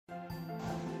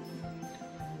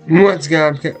What's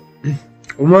up,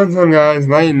 what's up guys,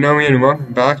 Light Noe and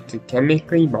welcome back to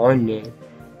Chemically Bonded.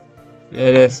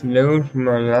 It is load from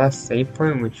our last save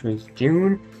point, which was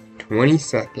June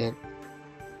 22nd.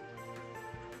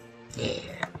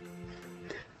 Yeah.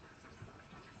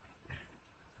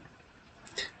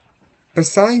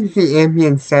 Besides the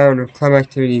ambient sound of club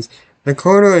activities, the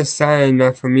corridor is silent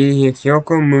enough for me to hear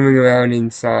Kyoko moving around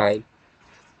inside.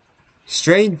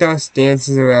 Stray dust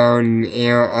dances around in the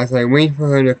air as I wait for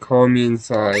her to call me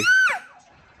inside.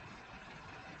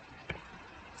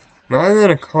 Rather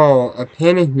than a call, a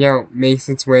panicked yelp makes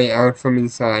its way out from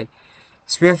inside.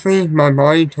 Swiftly, my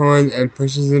body turns and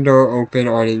pushes the door open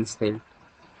on instinct.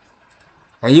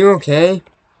 Are you okay?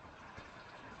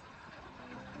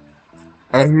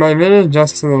 As my vision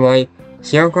adjusts to the light,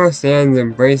 Kyoko stands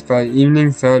embraced by the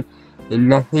evening sun and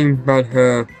nothing but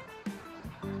her.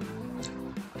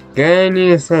 Gonna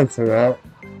need a sense of that.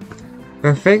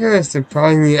 Her figure is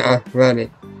surprisingly athletic.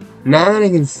 Now that I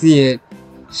can see it,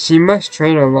 she must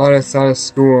train a lot outside of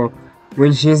school,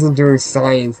 when she isn't doing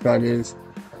science, that is.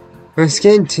 Her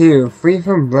skin too, free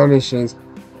from blemishes,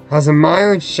 has a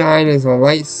mild shine as a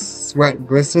light sweat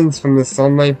glistens from the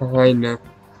sunlight behind her.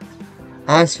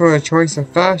 As for her choice of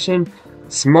fashion,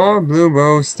 small blue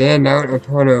bows stand out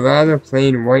upon her rather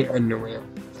plain white underwear.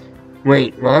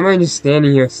 Wait, why am I just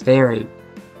standing here staring?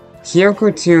 Kyoko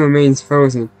too remains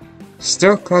frozen,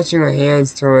 still clutching her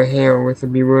hands to her hair with a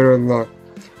bewildered look.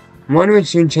 One which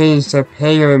soon changed to a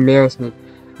pang of embarrassment,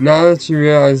 now that she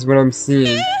realizes what I'm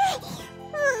seeing.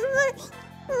 What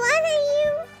are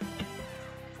you?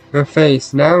 Her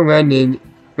face, now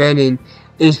reddened,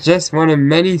 is just one of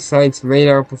many sights laid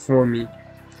out before me.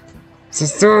 It's a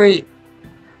story.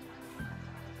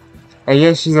 I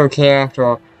guess she's okay after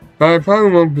all, but I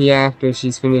probably won't be after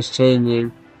she's finished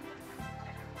changing.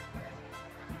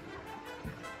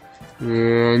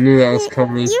 Yeah, I knew that was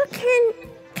coming. You can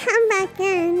come back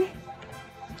in.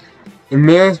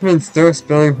 Embarrassment still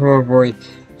spilling from her voice,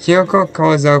 Kyoko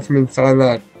calls out from inside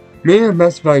that. Maybe it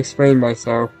best if I explain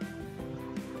myself.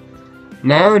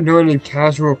 Now adorned in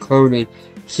casual clothing,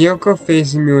 Kyoko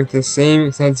faces me with the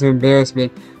same sense of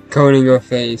embarrassment coating her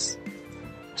face.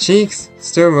 Cheeks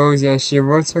still rosy as she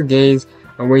averts her gaze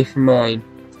away from mine.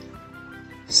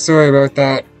 Sorry about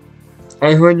that.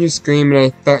 I heard you scream and I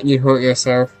thought you'd hurt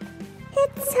yourself.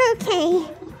 It's okay.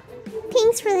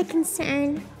 Thanks for the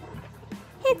concern.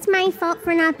 It's my fault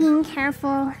for not being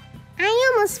careful.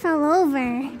 I almost fell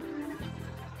over.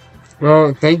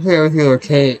 Well, thankfully everything's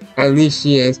okay. At least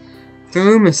she is. The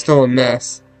room is still a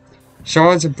mess.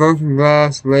 Shards of broken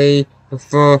glass lay the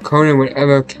floor coated with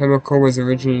whatever chemical was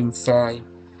originally inside.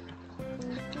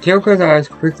 Kyoko's eyes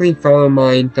quickly follow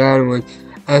mine downward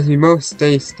as we both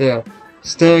stay still,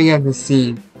 staring at the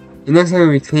scene. It looks like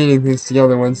we'll be cleaning things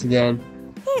together once again.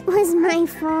 It was my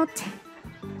fault.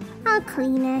 I'll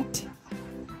clean it.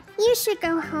 You should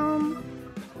go home.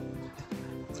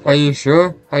 Are you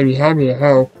sure? I'd be happy to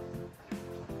help.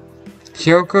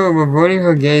 Kyoko, reverting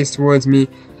her gaze towards me,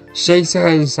 shakes her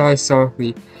head and sighs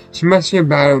softly. She must feel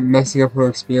bad about messing up her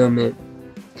experiment.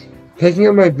 Picking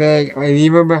up my bag, I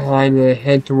leave her behind and I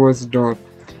head towards the door.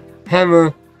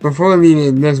 However, before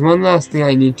leaving, there's one last thing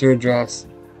I need to address.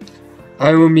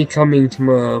 I will be coming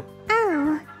tomorrow.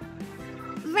 Oh.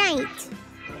 Right.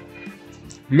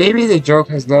 Maybe the joke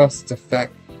has lost its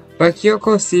effect, but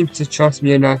Kyoko seems to trust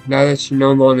me enough now that she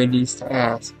no longer needs to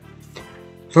ask.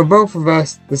 For both of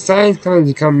us, the science comes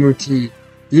to become routine,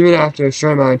 even after a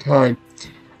short amount of time.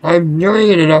 I'm enjoying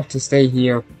it enough to stay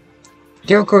here.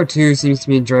 Kyoko too seems to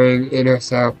be enjoying it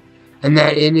herself, and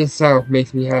that in itself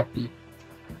makes me happy.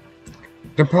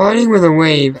 Departing with a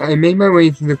wave, I make my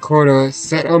way through the corridor,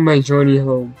 set on my journey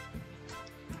home.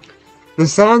 The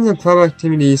sounds of club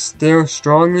activities still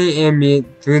strongly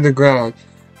ambient through the ground,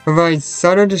 provide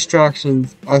subtle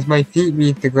distractions as my feet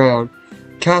meet the ground,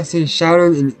 casting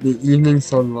shadows in the evening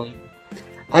sunlight.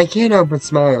 I can't help but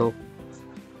smile.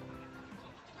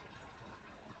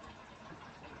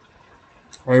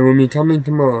 I will be coming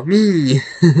tomorrow. Me!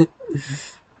 I'm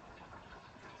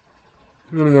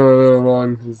gonna go a little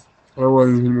long because I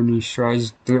wasn't even really sure. I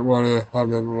just didn't want to have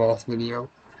that in the last video.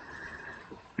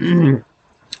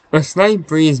 A slight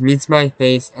breeze meets my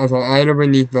face as I idle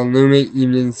beneath the illuminated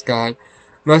evening sky,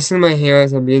 rustling my hair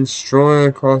as I begin strolling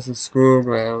across the school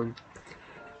ground.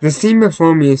 The scene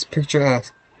before me is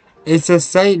picturesque. It's a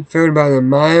sight filled by the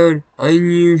mild,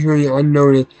 unusually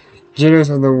unnoted jitters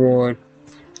of the ward.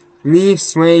 Leaves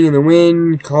swaying in the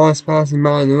wind, cars passing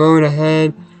by the road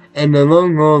ahead, and the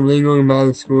lone girl lingering by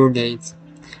the school gates.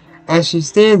 As she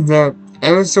stands up,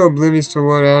 ever so oblivious to the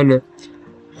world around her,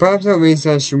 perhaps at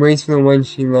recess she waits for the one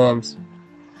she loves.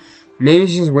 Maybe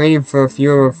she's waiting for a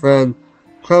few of her friends.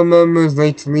 Club members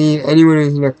late to leave. Anyone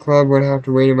who's in a club would have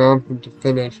to wait around for them to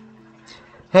finish.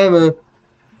 However,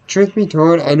 truth be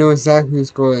told, I know exactly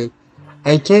who's going.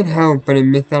 I can't help but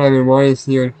admit that I've been wanting to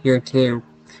see her here too.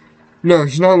 No,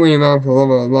 she's not waiting around for the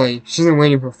love of her life. She isn't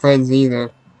waiting for friends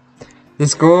either.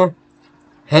 This girl,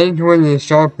 heading towards the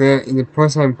shop there, is a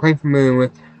person I'm quite familiar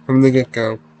with from the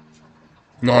get-go.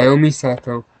 Naomi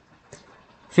Sato.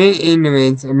 Feeling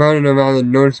ignorance about it around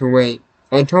and notice her weight.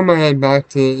 I turn my head back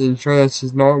to ensure that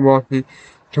she's not walking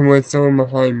towards someone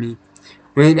behind me.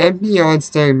 With an empty yard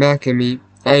staring back at me,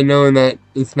 I know that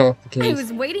it's not the case. I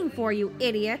was waiting for you,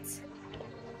 idiot.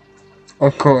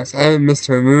 Of course, I haven't missed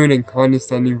her rude and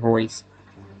condescending voice.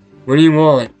 What do you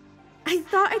want? I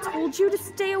thought I told you to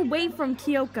stay away from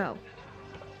Kyoko.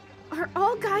 Are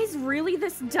all guys really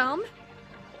this dumb?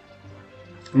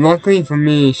 Luckily for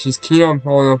me, she's keen on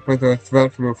following up with her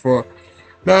threat from before.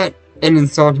 That and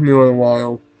insulting me all the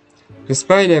while.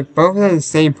 Despite it, both are the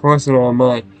same person on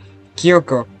mine.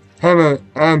 Kyoko. However,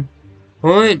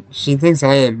 what she thinks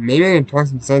I am. Maybe I can talk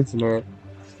some sense into her.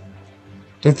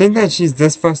 To think that she's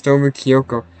this fussed over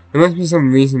Kyoko, there must be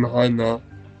some reason behind that.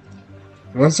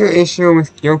 What's your issue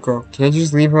with Kyoko? Can't you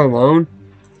just leave her alone?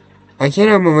 I can't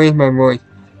help but raise my voice.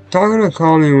 Talking to her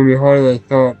calmly would be harder than I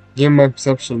thought, given my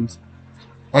perceptions.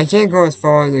 I can't go as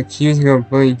far as accusing her of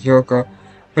bullying Kyoko,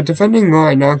 but defending girl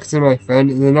I now consider my friend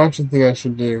is a natural thing I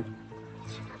should do.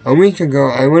 A week ago,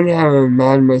 I wouldn't have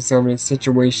imagined myself in a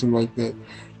situation like this.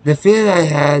 The feeling I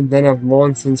had then have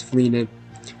long since fleeted.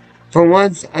 For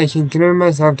once, I can consider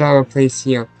myself to have a place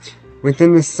here,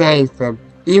 within the science club,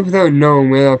 even without knowing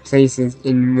where that place is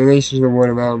in relation to the world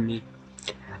around me.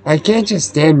 I can't just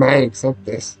stand by and accept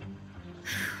this.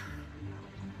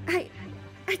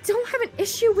 I don't have an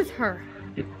issue with her.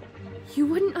 You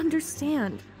wouldn't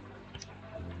understand.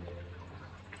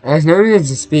 As no one begins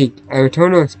to speak, I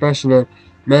return to an expression of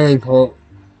melancholy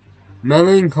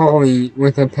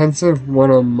with a pensive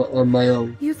one on my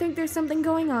own. You think there's something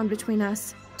going on between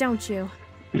us, don't you?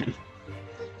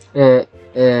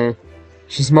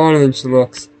 She's smarter than she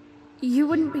looks. You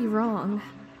wouldn't be wrong,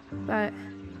 but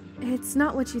it's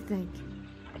not what you think.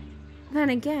 Then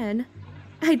again,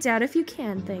 I doubt if you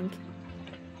can think.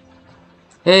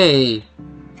 Hey!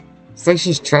 It's like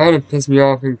she's trying to piss me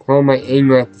off and quell my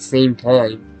anger at the same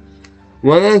time.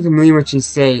 Whether I can believe what she's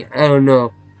saying, I don't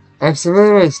know. I've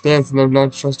cemented my stance and I've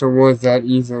not trust her words that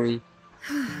easily.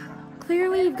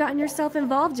 Clearly you've gotten yourself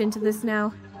involved into this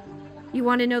now. You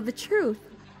want to know the truth,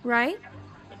 right?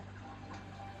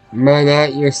 By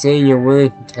that, you're saying you're willing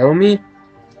to tell me?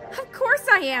 Of course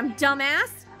I am,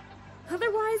 dumbass!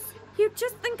 Otherwise, you'd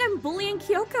just think I'm bullying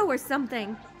Kyoko or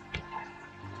something.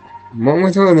 What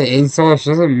with her the insult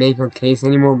doesn't make her case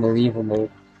any more believable.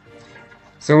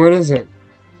 So what is it?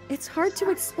 It's hard to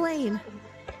explain.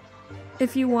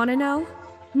 If you want to know,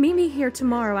 meet me here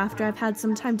tomorrow after I've had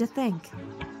some time to think.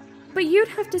 But you'd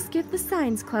have to skip the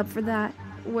science club for that,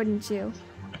 wouldn't you?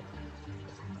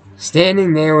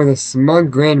 Standing there with a smug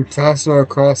grin plastered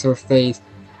across her face,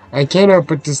 I can't help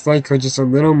but dislike her just a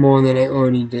little more than I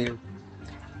already do.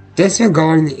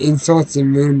 Disregarding the insults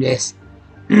and rudeness,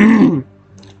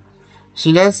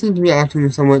 she does seem to be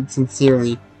acting somewhat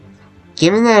sincerely.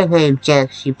 Given that if I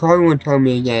object, she probably won't tell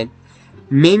me again.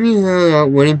 Maybe hearing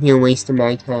out wouldn't be a waste of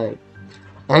my time.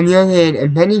 On the other hand,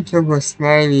 offending Kyoko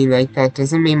slyly like that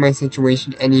doesn't make my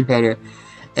situation any better,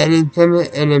 and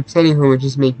upsetting her would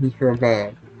just make me feel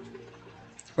bad.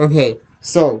 Okay,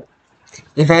 so,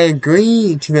 if I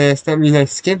agree to this, that means I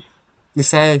skip the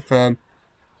science club,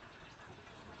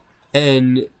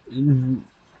 and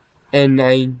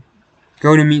I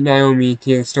go to meet Naomi to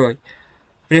hear the story.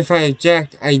 But if I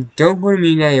object, I don't go to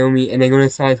meet Naomi and I go to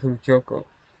science club with Kyoko.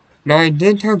 Now I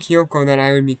did tell Kyoko that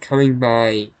I would be coming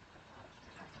by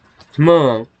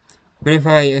tomorrow. But if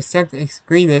I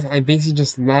agree this, I basically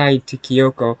just lied to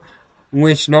Kyoko,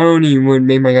 which not only would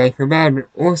make my guy feel bad, but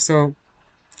also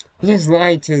he just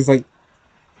lied to his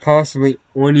possibly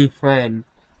only friend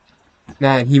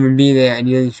that he would be there and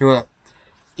he didn't show up.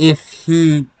 If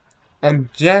he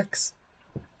objects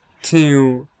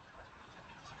to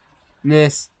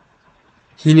this,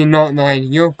 he did not lie to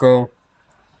Yoko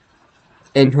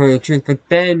and told the truth, but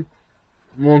then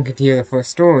won't get to hear the full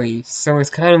story. So it's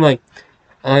kind of like,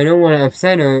 I don't want to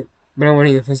upset her, but I want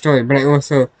to hear the full story. But I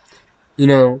also, you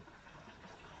don't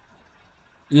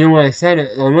want to upset her.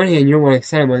 On one hand, you don't want to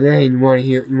upset her, but on the other hand, you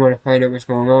want to find out what's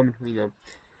going on between them.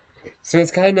 So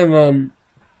it's kind of,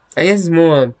 I guess it's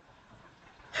more,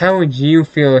 how would you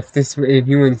feel if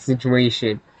you were in this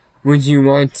situation? Would you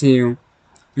want to,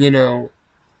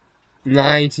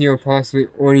 lie to your possibly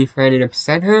only friend and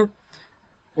upset her?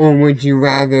 Or would you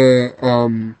rather,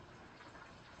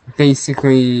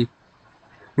 basically,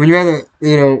 would you rather,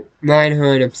 lie to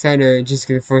her and upset her just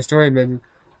get the first story maybe?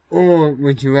 Or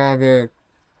would you rather,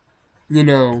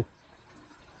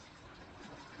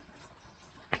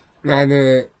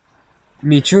 rather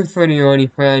be truthful to your only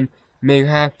friend, make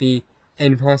her happy,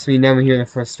 and possibly never hear the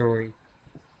first story?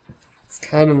 It's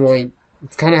kind of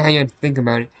how you have to think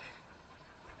about it.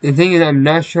 The thing is, I'm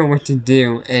not sure what to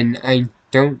do, and I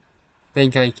don't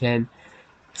think I can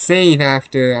save at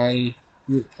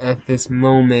this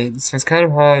moment, so it's kind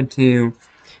of hard to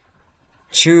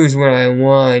choose what I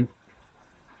want.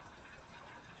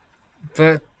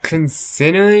 But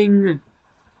considering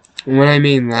what I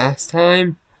made last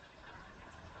time,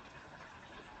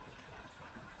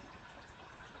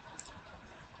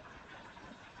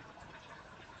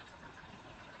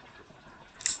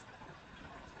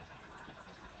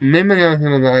 remember I was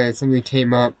talking about that something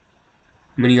came up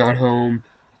when he got home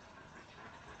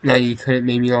that he couldn't,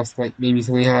 maybe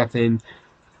something happened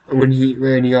when he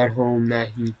got home that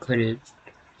he couldn't,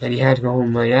 that he had to go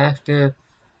home right after.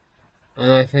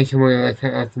 I think he would look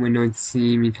out the window and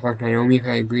see me talk to Naomi if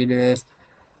I agree to this.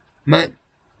 But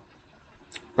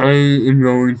I am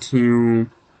going to,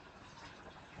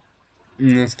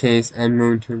 in this case, I'm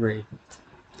going to agree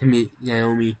to meet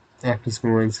Naomi after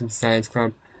school in some science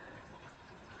club.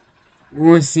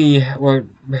 We'll see how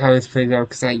this plays out,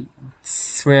 because I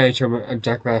swear I chose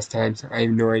object last time, so I have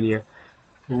no idea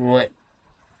what.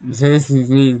 So this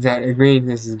means that agreeing to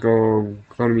this is going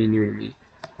to be new to me.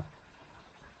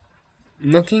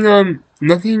 Looking on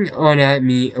at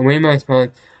me, away my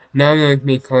response, now I'm going to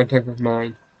make contact with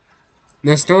mine.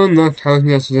 The stolen look tells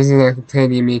me that she doesn't like to plan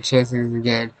to give me a chance to do this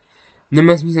again. There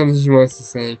must be something she wants to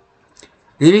say.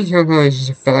 Leaving Kyoko is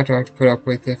just a factor I have to put up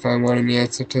with if I want an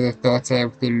answer to the thoughts I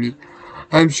have within me.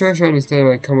 I'm sure she'll understand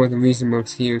when I come with a reasonable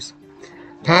excuse.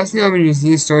 Passing on to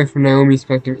see the story from Naomi's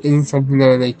perspective isn't something that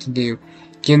I like to do,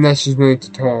 given that she's willing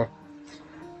to talk.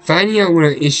 Finding out what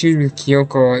her issues with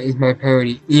Kyoko are is my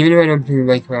priority, even if I don't really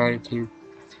like her attitude.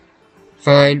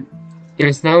 Fine. If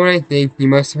it's not what I think, you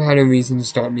must have had a reason to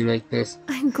stop me like this.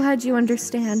 I'm glad you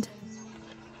understand.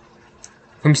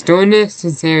 From sternness to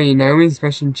sincerity, Naomi's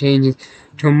expression changes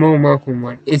to a more welcome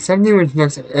one. It's something which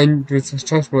looks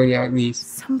trustworthy, at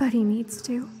least. Somebody needs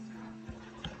to.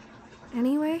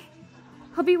 Anyway,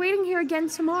 I'll be waiting here again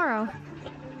tomorrow.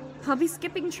 I'll be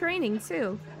skipping training,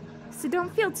 too. So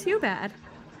don't feel too bad.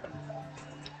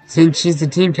 Since she's the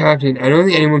team captain, I don't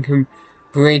think anyone can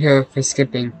berate her for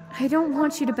skipping. I don't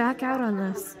want you to back out on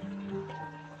this.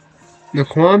 The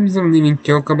qualms of leaving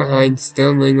Kyoko behind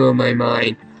still linger in my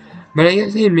mind, but I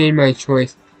guess I had made my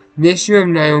choice. The issue of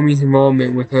Naomi's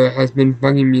involvement with her has been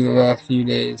bugging me the last few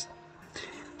days.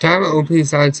 To have her openly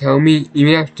decide to tell me,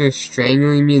 even after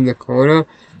strangling me in the corner,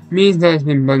 means that it's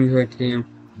been bugging her too.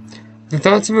 The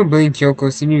thoughts of her blaming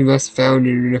Kyoko seem to be less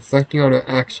founded in reflecting on her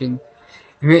actions.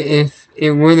 If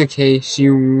it were the case, she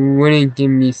wouldn't give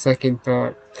me second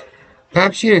thought.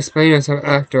 Perhaps she'd explain herself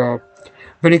after all,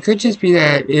 but it could just be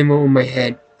that I'm in my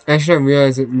head. I should have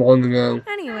realized it long ago.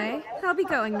 Anyway, I'll be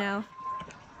going now.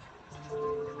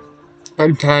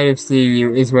 I'm tired of seeing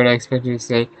you, is what I expected to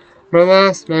say. But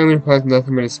alas, my wind caused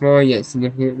nothing but a small yet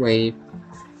significant wave.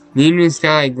 The evening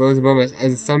sky glows above us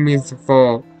as the sun begins to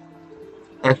fall.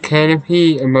 A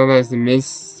canopy above us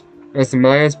as the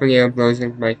mild spring air blows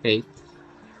into my face.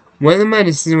 Whether my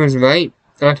decision was right,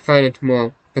 I'll have to find out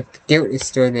tomorrow, but the guilt is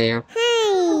still there.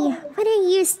 Hey, what are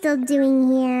you still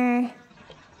doing here?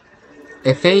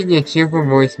 A faint yet cheerful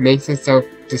voice makes itself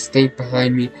distinct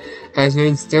behind me as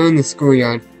we're still in the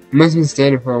schoolyard. I must have been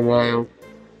standing for a while.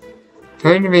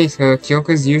 Turning to face her,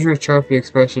 Kyoko's usual sharpie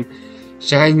expression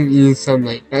shines in the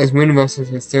sunlight as wind rustles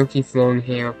her silky flowing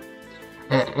hair.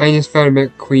 I just felt a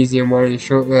bit queasy and wanted a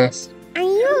short rest. Are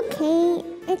you okay?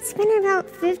 It's been about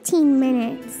 15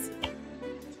 minutes.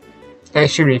 I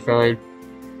should be fine.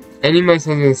 Ending my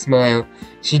sense with a smile,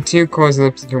 she too curls her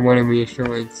lips into one of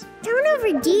reassurance. Don't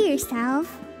overdo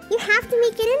yourself. You have to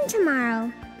make it in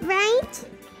tomorrow, right?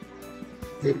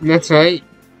 That's right.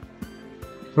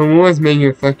 Her words made me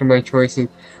reflect on my choices,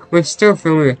 which still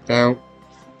fill me with doubt.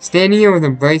 Standing here with a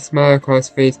bright smile across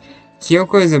her face,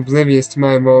 Kyoko is oblivious to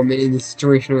my involvement in the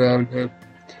situation around her.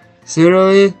 Sooner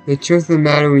or later, the truth of the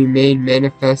matter we made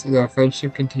manifests as our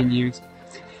friendship continues.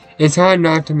 It's hard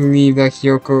not to believe that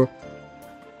Kyoko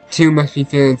too must be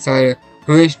feeling inside her.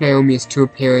 Her relation to Naomi is too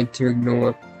apparent to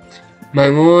ignore. My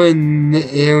role in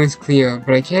it was clear,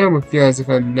 but I can't help but feel as if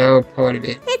I'm now a part of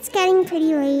it. It's getting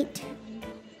pretty late.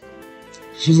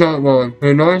 She's not wrong, but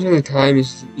in knowledge of the time,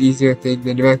 it's easier to think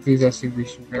that directly as I think we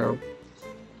should go.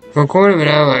 For a quarter of an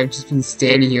hour, I've just been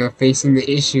standing here facing the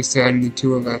issues surrounding the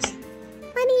two of us.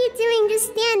 What are you doing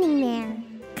just standing there?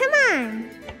 Come on!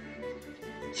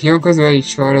 Hyoko's already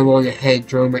trotted along ahead,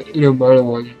 drawing my inner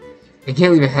monologue. I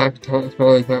can't leave a happy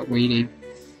smile without waiting.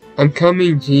 I'm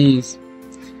coming, jeez.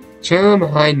 Trailing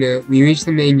behind her, we reach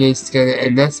the main gates together,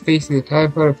 and thus facing the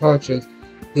Teleport Approaches,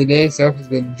 the day itself has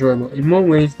been enjoyable in more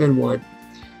ways than one.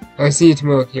 I'll see you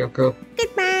tomorrow, Hyoko.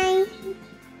 Goodbye.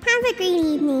 Have a great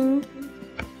evening.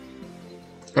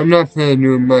 I'm not planning on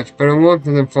doing much, but a warmth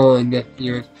doesn't fall on deaf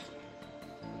ears.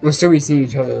 We'll still be seeing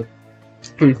each other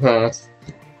in class.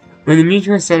 With a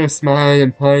mutual set of smiling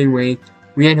and parting ways,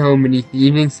 we head home beneath the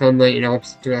evening sunlight in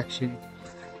opposite directions.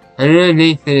 Another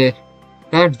day finished.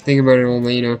 I'll have to think about it all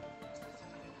later.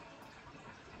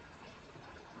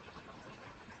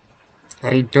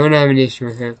 I don't have an issue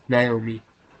with her, Naomi.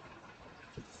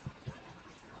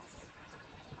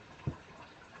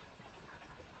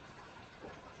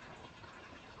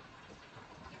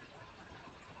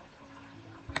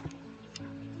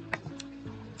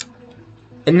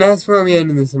 And that's where we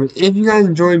ended this one. If you guys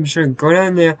enjoyed, be sure to go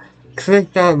down there,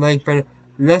 click that like button,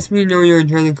 let me know you're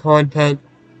enjoying the content,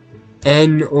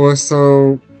 and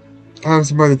also help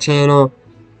support the channel.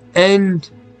 And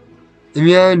if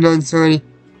you haven't done so already,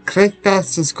 click that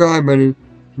subscribe button,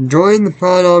 join the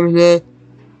fun over there,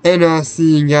 and I'll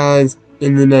see you guys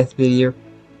in the next video.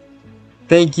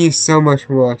 Thank you so much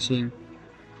for watching.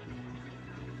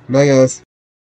 Bye guys.